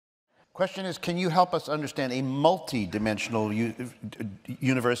Question is, can you help us understand a multi-dimensional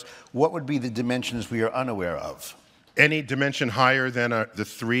universe? What would be the dimensions we are unaware of? Any dimension higher than the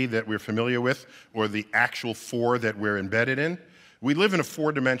 3 that we're familiar with, or the actual 4 that we're embedded in. We live in a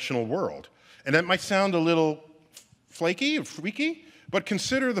 4-dimensional world. And that might sound a little flaky or freaky, but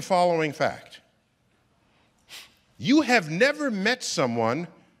consider the following fact. You have never met someone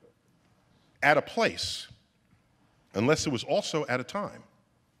at a place unless it was also at a time.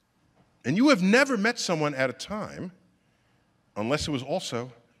 And you have never met someone at a time unless it was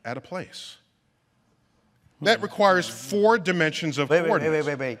also at a place. That requires 4 dimensions of coordinates.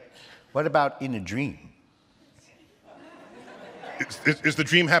 Wait. What about in a dream? Is the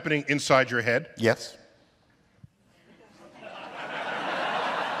dream happening inside your head? Yes.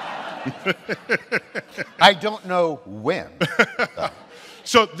 I don't know when.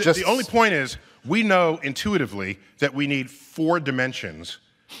 So the only point is, we know intuitively that we need 4 dimensions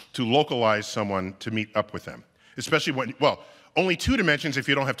to localize someone to meet up with them. Especially when, well, only 2 dimensions if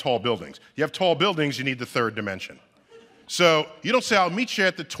you don't have tall buildings. You have tall buildings, you need the 3rd dimension. So you don't say, I'll meet you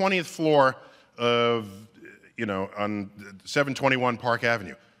at the 20th floor of, on 721 Park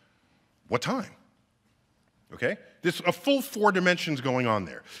Avenue. What time? Okay? There's a full 4 dimensions going on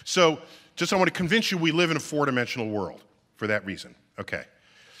there. So just I want to convince you we live in a 4-dimensional world for that reason. Okay.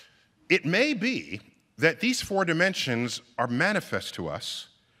 It may be that these 4 dimensions are manifest to us,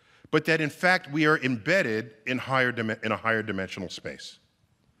 but that in fact we are embedded in a higher dimensional space.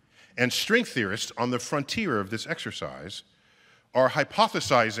 And string theorists on the frontier of this exercise are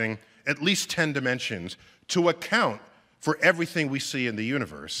hypothesizing at least 10 dimensions to account for everything we see in the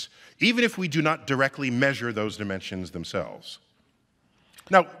universe, even if we do not directly measure those dimensions themselves.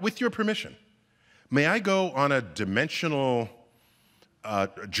 Now, with your permission, may I go on a dimensional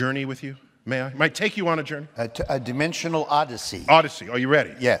journey with you? May I? Might take you on a journey? A dimensional odyssey. Odyssey. Are you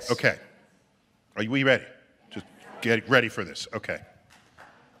ready? Yes. Okay. Are we ready? Just get ready for this. Okay.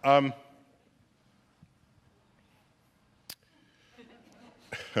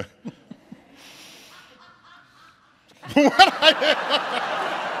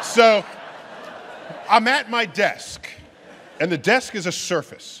 So, I'm at my desk, and the desk is a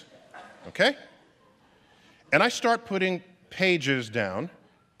surface, okay? And I start putting pages down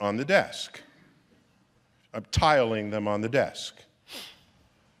on the desk. I'm tiling them on the desk.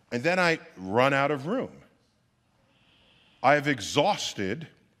 And then I run out of room. I have exhausted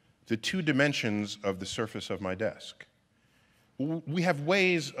the 2 dimensions of the surface of my desk. We have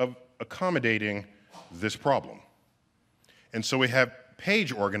ways of accommodating this problem. And so we have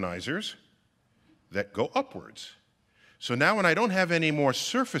page organizers that go upwards. So now when I don't have any more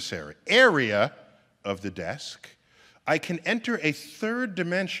surface area of the desk, I can enter a 3rd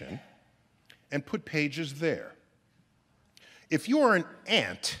dimension and put pages there. If you are an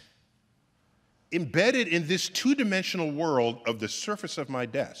ant embedded in this 2-dimensional world of the surface of my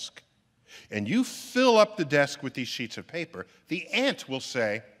desk, and you fill up the desk with these sheets of paper, the ant will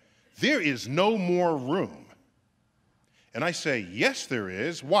say, there is no more room. And I say, yes, there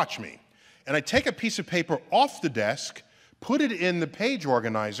is, watch me. And I take a piece of paper off the desk, put it in the page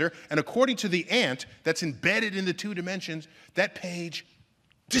organizer, and according to the ant that's embedded in the 2 dimensions, that page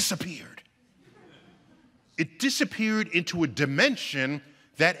disappeared. It disappeared into a dimension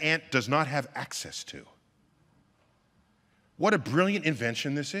that ant does not have access to. What a brilliant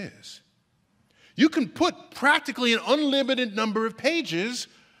invention this is. You can put practically an unlimited number of pages,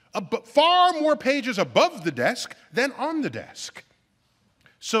 far more pages above the desk than on the desk.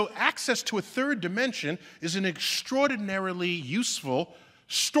 So access to a 3rd dimension is an extraordinarily useful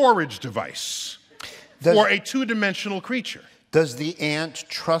storage device for a 2-dimensional creature. Does the ant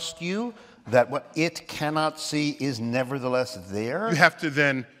trust you that what it cannot see is nevertheless there? You have to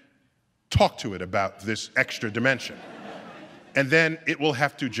then talk to it about this extra dimension. And then it will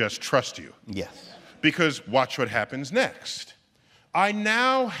have to just trust you. Yes. Because watch what happens next. I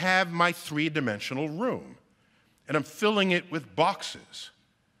now have my 3-dimensional room, and I'm filling it with boxes.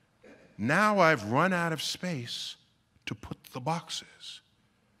 Now I've run out of space to put the boxes.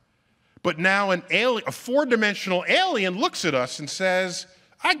 But now a 4-dimensional alien looks at us and says,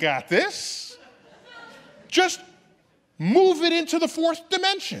 I got this. Just move it into the 4th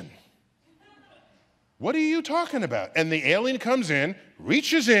dimension. What are you talking about? And the alien comes in,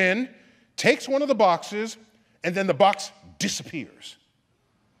 reaches in, takes one of the boxes, and then the box disappears.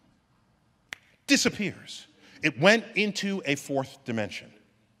 Disappears. It went into a 4th dimension.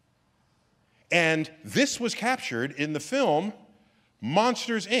 And this was captured in the film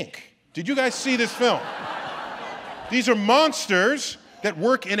Monsters, Inc. Did you guys see this film? These are monsters that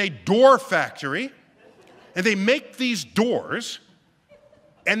work in a door factory, and they make these doors,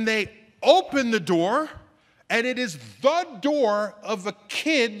 and they open the door, and it is the door of a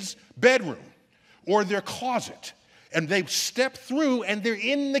kid's bedroom or their closet. And they step through, and they're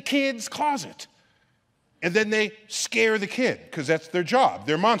in the kid's closet. And then they scare the kid, because that's their job.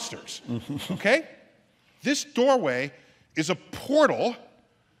 They're monsters, okay? This doorway is a portal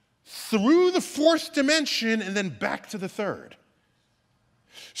through the fourth dimension and then back to the third.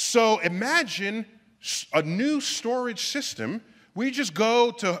 So imagine a new storage system. We just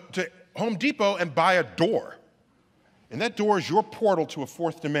go to Home Depot and buy a door. And that door is your portal to a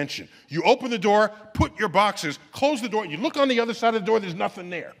fourth dimension. You open the door, put your boxes, close the door, you look on the other side of the door, there's nothing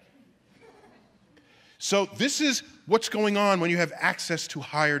there. So this is what's going on when you have access to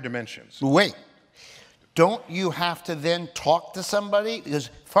higher dimensions. Wait. Don't you have to then talk to somebody? Because as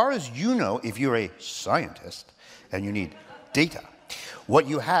far as you know, if you're a scientist and you need data, what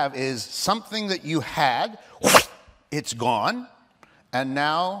you have is something that you had, it's gone, and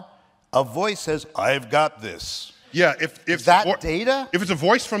now a voice says, I've got this. Yeah, if that data? If it's a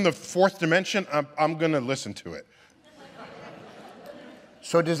voice from the fourth dimension, I'm going to listen to it.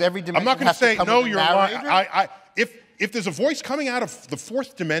 So does every dimension I'm not going to say, no, you're lying. If there's a voice coming out of the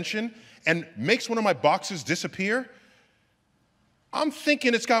fourth dimension and makes one of my boxes disappear, I'm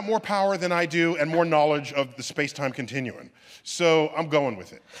thinking it's got more power than I do and more knowledge of the space-time continuum. So I'm going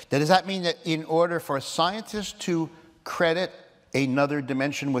with it. Does that mean that in order for a scientist to credit another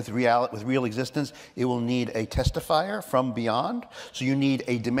dimension with real existence, it will need a testifier from beyond? So you need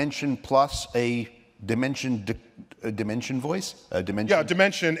a dimension plus a dimension voice? Yeah, a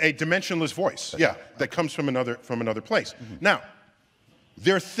dimensionless voice. Yeah, that comes from another place. Now,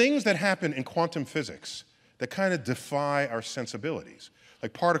 there are things that happen in quantum physics that kind of defy our sensibilities.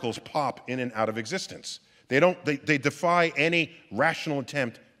 Like particles pop in and out of existence. They defy any rational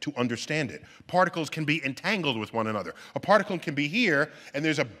attempt to understand it. Particles can be entangled with one another. A particle can be here, and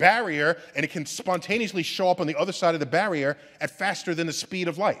there's a barrier, and it can spontaneously show up on the other side of the barrier at faster than the speed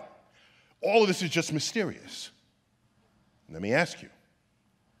of light. All of this is just mysterious. Let me ask you,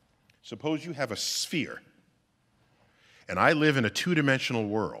 suppose you have a sphere, and I live in a two-dimensional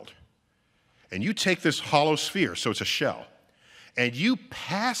world, and you take this hollow sphere, so it's a shell, and you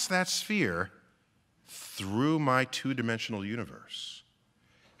pass that sphere through my two-dimensional universe.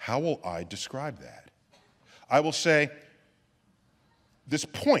 How will I describe that? I will say, this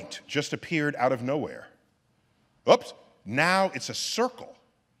point just appeared out of nowhere. Oops, now it's a circle,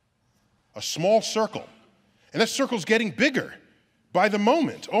 a small circle. And that circle's getting bigger by the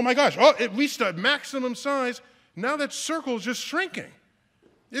moment. Oh my gosh, oh, it reached a maximum size. Now that circle is just shrinking.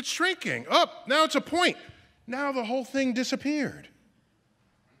 It's shrinking. Up, now it's a point. Now the whole thing disappeared.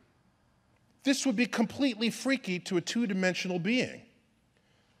 This would be completely freaky to a two-dimensional being.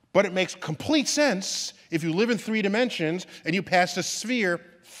 But it makes complete sense if you live in 3 dimensions and you pass a sphere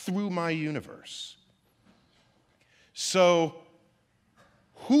through my universe. So,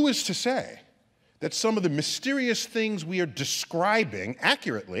 who is to say that some of the mysterious things we are describing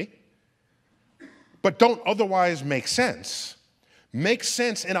accurately, but don't otherwise make sense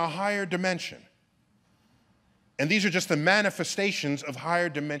in a higher dimension? And these are just the manifestations of higher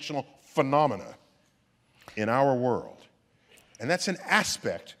dimensional phenomena in our world. And that's an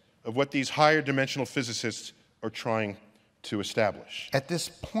aspect of what these higher dimensional physicists are trying to establish. At this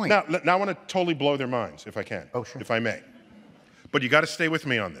point... Now I want to totally blow their minds, if I can. Oh, sure. If I may. But you got to stay with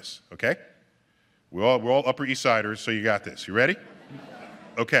me on this, okay? We're all Upper East Siders, so you got this. You ready?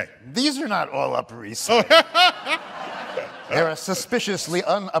 Okay. These are not all Upper East Side. There are suspiciously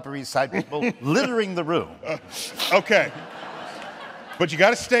un-Upper East Side people littering the room. Okay. But you got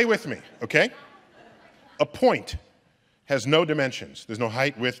to stay with me, okay? A point has no dimensions. There's no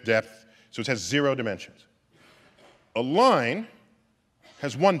height, width, depth, so it has 0 dimensions. A line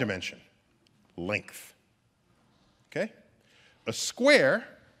has 1 dimension, length, okay? A square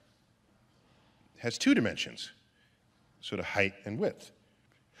has 2 dimensions, sort of height and width.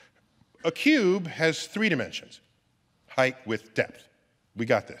 A cube has 3 dimensions, height, width, depth. We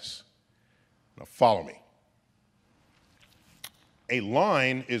got this. Now follow me. A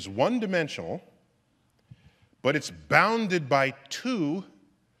line is 1-dimensional, but it's bounded by 2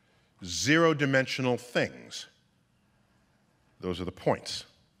 0-dimensional things. Those are the points.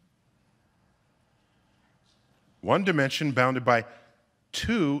 1 dimension bounded by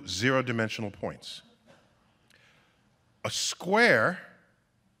 2 0-dimensional points. A square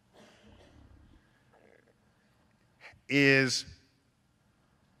is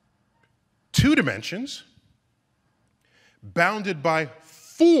 2 dimensions bounded by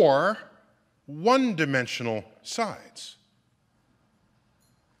 4 1-dimensional sides.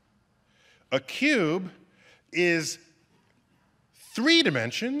 A cube is 3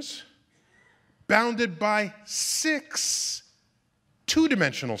 dimensions bounded by 6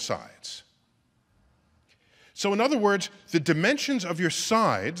 two-dimensional sides. So in other words, the dimensions of your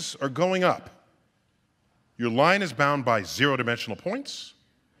sides are going up. Your line is bound by 0-dimensional points.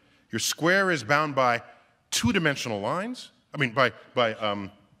 Your square is bound by 2-dimensional lines. I mean, by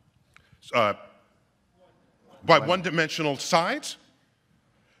one-dimensional sides.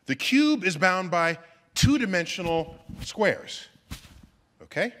 The cube is bound by 2-dimensional squares.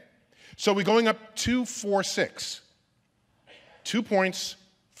 Okay? So we're going up 2, 4, 6. 2 points,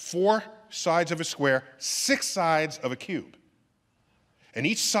 4 sides of a square, 6 sides of a cube. And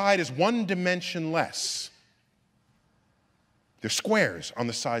each side is 1 dimension less. They're squares on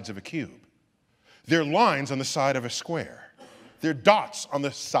the sides of a cube. They're lines on the side of a square. They're dots on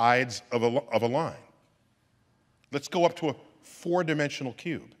the sides of a line. Let's go up to a 4-dimensional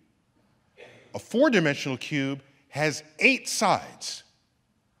cube. A 4-dimensional cube has 8 sides.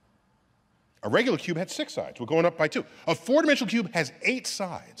 A regular cube had 6 sides. We're going up by 2. A 4-dimensional cube has 8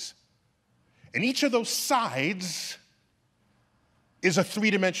 sides. And each of those sides is a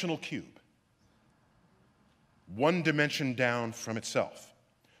 3-dimensional cube. 1 dimension down from itself.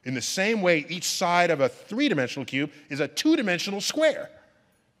 In the same way, each side of a 3-dimensional cube is a 2-dimensional square.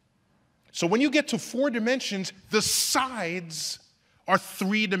 So when you get to 4 dimensions, the sides are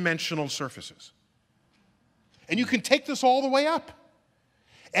 3-dimensional surfaces. And you can take this all the way up.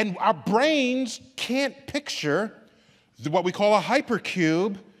 And our brains can't picture what we call a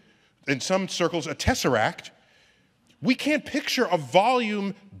hypercube, in some circles a tesseract. We can't picture a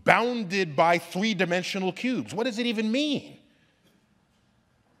volume bounded by 3-dimensional cubes. What does it even mean?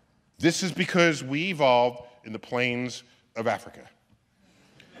 This is because we evolved in the plains of Africa,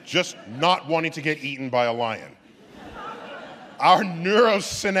 just not wanting to get eaten by a lion. Our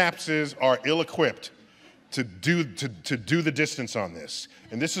neurosynapses are ill-equipped to do the distance on this.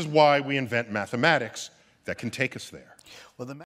 And this is why we invent mathematics that can take us there. Well,